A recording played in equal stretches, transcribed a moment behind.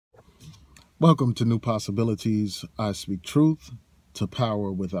Welcome to New Possibilities. I speak truth to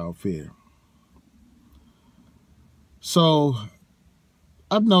power without fear. So,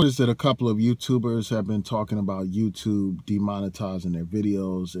 I've noticed that a couple of YouTubers have been talking about YouTube demonetizing their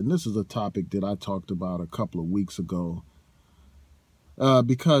videos, and this is a topic that I talked about a couple of weeks ago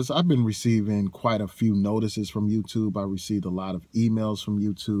because I've been receiving quite a few notices from YouTube. I received a lot of emails from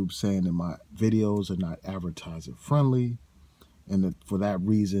YouTube saying that my videos are not advertiser friendly, and that for that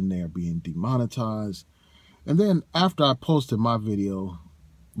reason they are being demonetized. And then after I posted my video,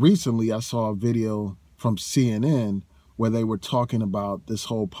 recently I saw a video from CNN where they were talking about this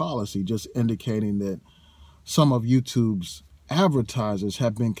whole policy, just indicating that some of YouTube's advertisers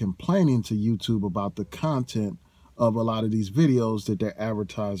have been complaining to YouTube about the content of a lot of these videos that their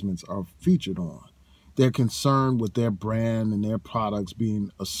advertisements are featured on. They're concerned with their brand and their products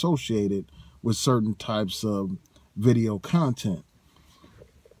being associated with certain types of video content.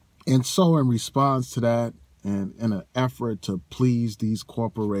 And so in response to that, and in an effort to please these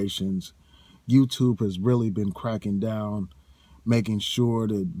corporations, YouTube has really been cracking down, making sure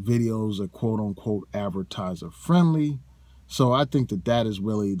that videos are quote-unquote advertiser friendly. So I think that that is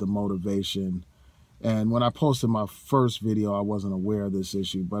really the motivation. And when I posted my first video, I wasn't aware of this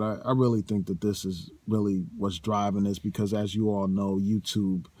issue, but I really think that this is really what's driving this, because as you all know,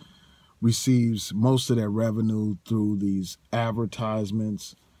 YouTube receives most of their revenue through these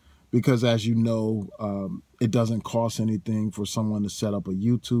advertisements. Because as you know, it doesn't cost anything for someone to set up a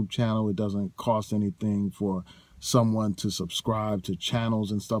YouTube channel. It doesn't cost anything for someone to subscribe to channels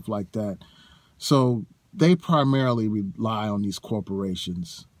and stuff like that. So they primarily rely on these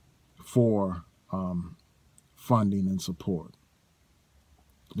corporations for funding and support.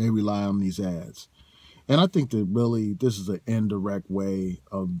 They rely on these ads. And I think that really this is an indirect way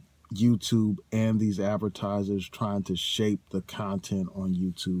of YouTube and these advertisers trying to shape the content on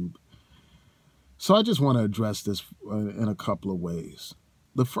YouTube. So I just want to address this in a couple of ways.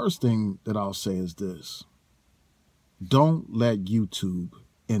 The first thing that I'll say is this: don't let YouTube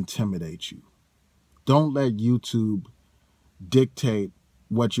intimidate you. Don't let YouTube dictate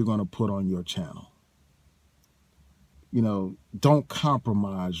what you're going to put on your channel. You know, don't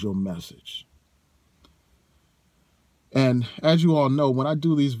compromise your message. And as you all know, when I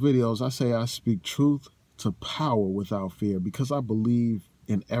do these videos, I say I speak truth to power without fear, because I believe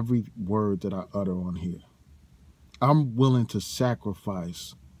in every word that I utter on here. I'm willing to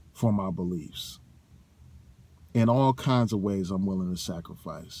sacrifice for my beliefs. In all kinds of ways, I'm willing to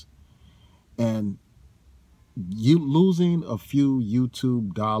sacrifice. And you losing a few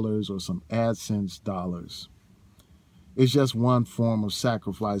YouTube dollars or some AdSense dollars is just one form of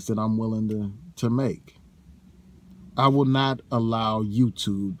sacrifice that I'm willing to make. I will not allow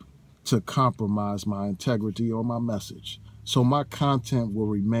YouTube to compromise my integrity or my message. So my content will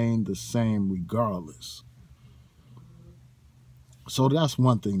remain the same regardless. So that's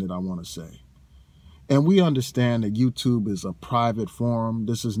one thing that I want to say. And we understand that YouTube is a private forum.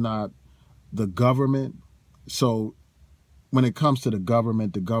 This is not the government. So when it comes to the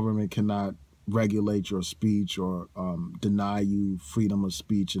government cannot regulate your speech or deny you freedom of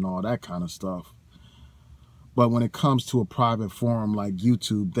speech and all that kind of stuff. But when it comes to a private forum like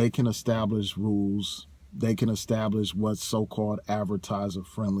YouTube, they can establish rules. They can establish what's so-called advertiser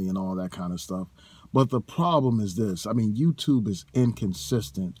friendly and all that kind of stuff. But the problem is this: I mean, YouTube is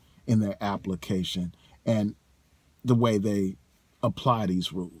inconsistent in their application and the way they apply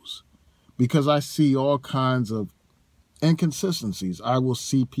these rules. Because I see all kinds of inconsistencies. I will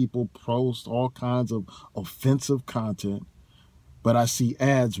see people post all kinds of offensive content, but I see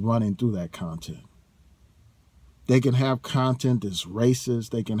ads running through that content. They can have content that's racist.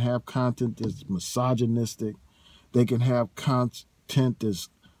 They can have content that's misogynistic. They can have content that's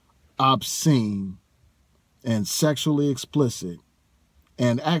obscene and sexually explicit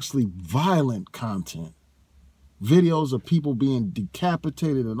and actually violent content. Videos of people being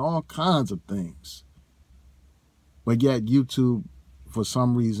decapitated and all kinds of things. But yet YouTube, for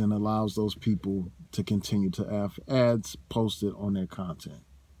some reason, allows those people to continue to have ads posted on their content.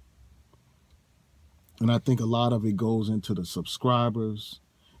 And I think a lot of it goes into the subscribers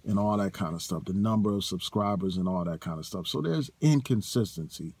and all that kind of stuff, the number of subscribers and all that kind of stuff. So there's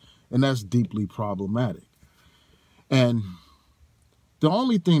inconsistency, and that's deeply problematic. And the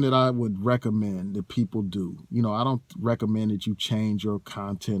only thing that I would recommend that people do, you know, I don't recommend that you change your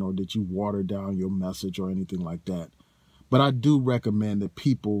content or that you water down your message or anything like that. But I do recommend that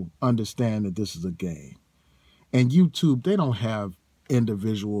people understand that this is a game. And YouTube, they don't have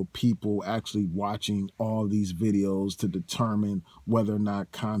individual people actually watching all these videos to determine whether or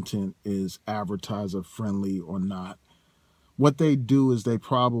not content is advertiser friendly or not. what they do is they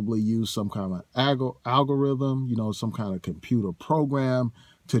probably use some kind of algorithm, you know, some kind of computer program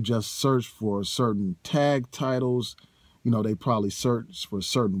to just search for certain tag titles. You know, they probably search for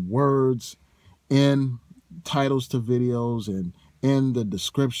certain words in titles to videos and in the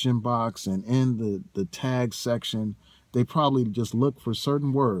description box and in the tag section. They probably just look for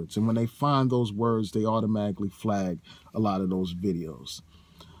certain words. And when they find those words, they automatically flag a lot of those videos.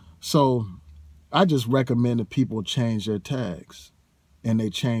 So I just recommend that people change their tags and they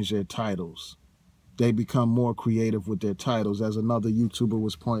change their titles. They become more creative with their titles, as another YouTuber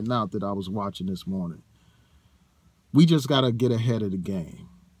was pointing out that I was watching this morning. We just got to get ahead of the game.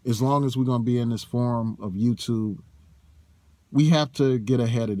 As long as we're going to be in this form of YouTube, we have to get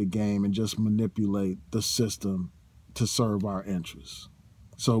ahead of the game and just manipulate the system to serve our interests.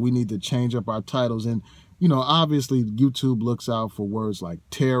 So we need to change up our titles. And, you know, obviously YouTube looks out for words like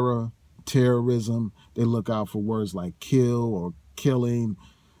terror, terrorism. They look out for words like kill or killing.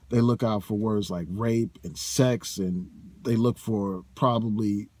 They look out for words like rape and sex. And they look for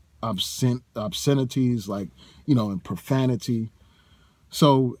probably obscenities like, you know, and profanity.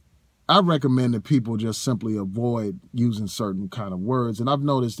 So I recommend that people just simply avoid using certain kind of words. And I've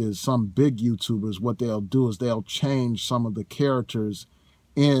noticed there's some big YouTubers, what they'll do is they'll change some of the characters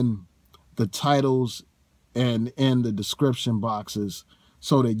in the titles and in the description boxes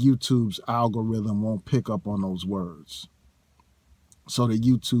so that YouTube's algorithm won't pick up on those words. So that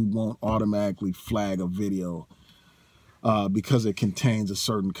YouTube won't automatically flag a video because it contains a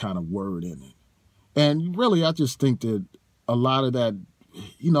certain kind of word in it. And really, I just think that a lot of that,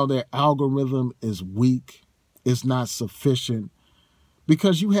 you know, their algorithm is weak. It's not sufficient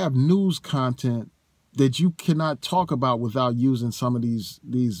because you have news content that you cannot talk about without using some of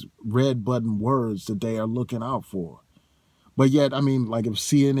these red button words that they are looking out for. But yet, I mean, like if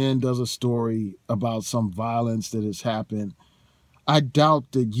CNN does a story about some violence that has happened, I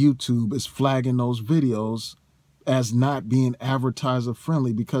doubt that YouTube is flagging those videos as not being advertiser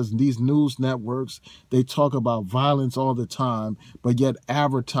friendly, because these news networks, they talk about violence all the time, but yet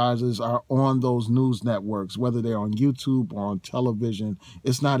advertisers are on those news networks, whether they're on YouTube or on television.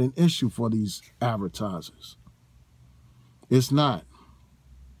 It's not an issue for these advertisers. It's not.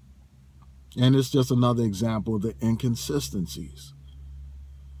 And it's just another example of the inconsistencies.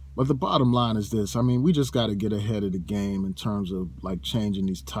 But the bottom line is this. I mean, we just got to get ahead of the game in terms of like changing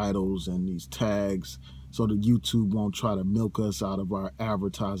these titles and these tags so that YouTube won't try to milk us out of our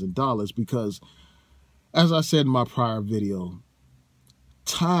advertising dollars. Because as I said in my prior video,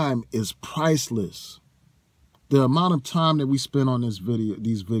 time is priceless. The amount of time that we spend on these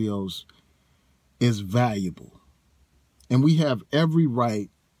videos is valuable. And we have every right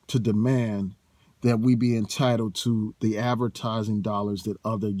to demand that we be entitled to the advertising dollars that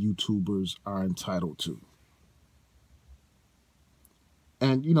other YouTubers are entitled to.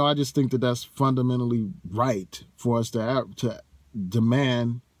 And, you know, I just think that that's fundamentally right for us to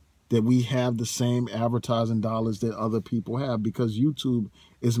demand that we have the same advertising dollars that other people have, because YouTube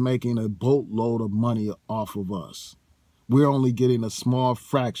is making a boatload of money off of us. We're only getting a small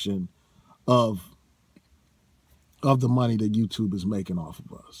fraction of the money that YouTube is making off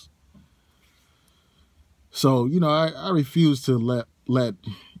of us. So, you know, I refuse to let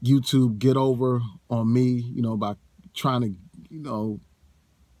YouTube get over on me, you know, by trying to, you know,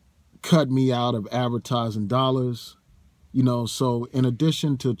 cut me out of advertising dollars. You know, so in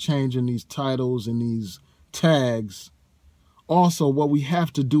addition to changing these titles and these tags, also what we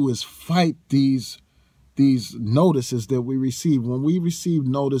have to do is fight these notices that we receive. When we receive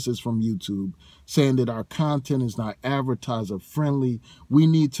notices from YouTube saying that our content is not advertiser friendly, we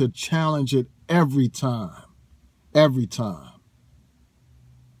need to challenge it every time. Every time.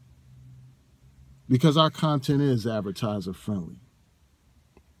 Because our content is advertiser friendly.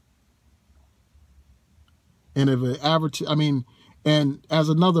 And if and as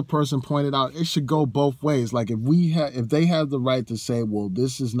another person pointed out, it should go both ways. Like if they have the right to say, well,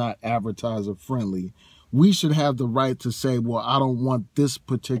 this is not advertiser friendly, we should have the right to say, well, I don't want this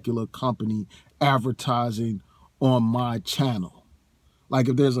particular company advertising on my channel. Like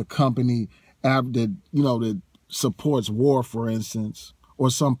if there's a company that, you know, that supports war, for instance,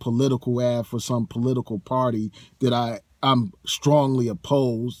 or some political ad for some political party that I'm strongly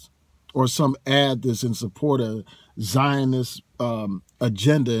opposed, or some ad that's in support of Zionist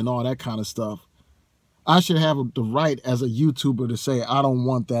agenda and all that kind of stuff, I should have the right as a YouTuber to say, I don't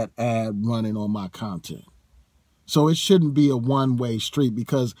want that ad running on my content. So it shouldn't be a one-way street,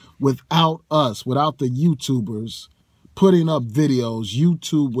 because without us, without the YouTubers putting up videos,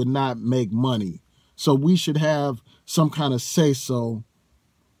 YouTube would not make money. So we should have some kind of say-so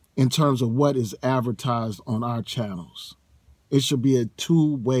in terms of what is advertised on our channels. It should be a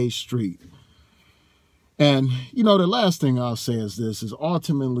two-way street. And, you know, the last thing I'll say is this, is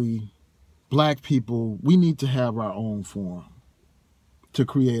ultimately, Black people, we need to have our own forum to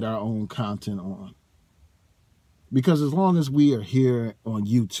create our own content on. Because as long as we are here on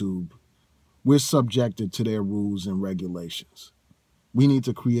YouTube, we're subjected to their rules and regulations. We need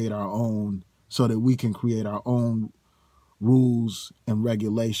to create our own so that we can create our own rules and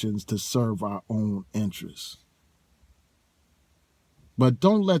regulations to serve our own interests. But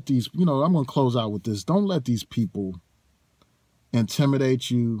don't let these, you know, I'm going to close out with this. Don't let these people intimidate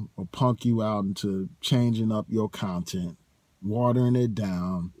you or punk you out into changing up your content, watering it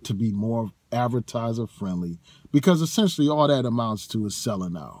down to be more advertiser friendly, because essentially all that amounts to is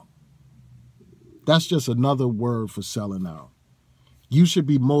selling out. That's just another word for selling out. You should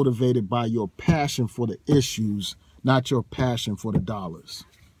be motivated by your passion for the issues, not your passion for the dollars.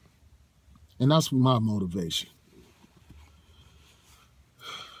 And that's my motivation.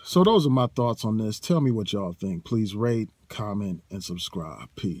 So those are my thoughts on this. Tell me what y'all think. Please rate, comment, and subscribe.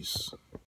 Peace.